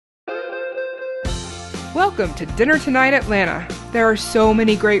Welcome to Dinner Tonight Atlanta. There are so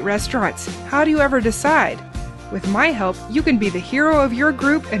many great restaurants. How do you ever decide? With my help, you can be the hero of your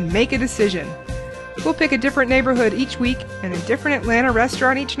group and make a decision. We'll pick a different neighborhood each week and a different Atlanta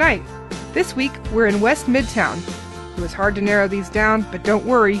restaurant each night. This week, we're in West Midtown. It was hard to narrow these down, but don't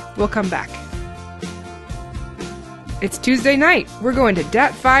worry, we'll come back. It's Tuesday night. We're going to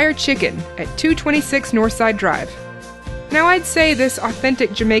Dat Fire Chicken at 226 Northside Drive. Now, I'd say this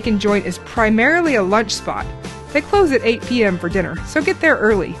authentic Jamaican joint is primarily a lunch spot. They close at 8 p.m. for dinner, so get there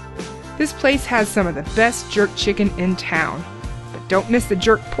early. This place has some of the best jerk chicken in town. But don't miss the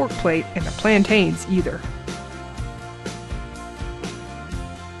jerk pork plate and the plantains either.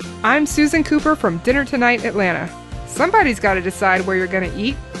 I'm Susan Cooper from Dinner Tonight Atlanta. Somebody's got to decide where you're going to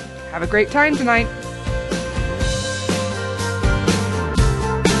eat. Have a great time tonight.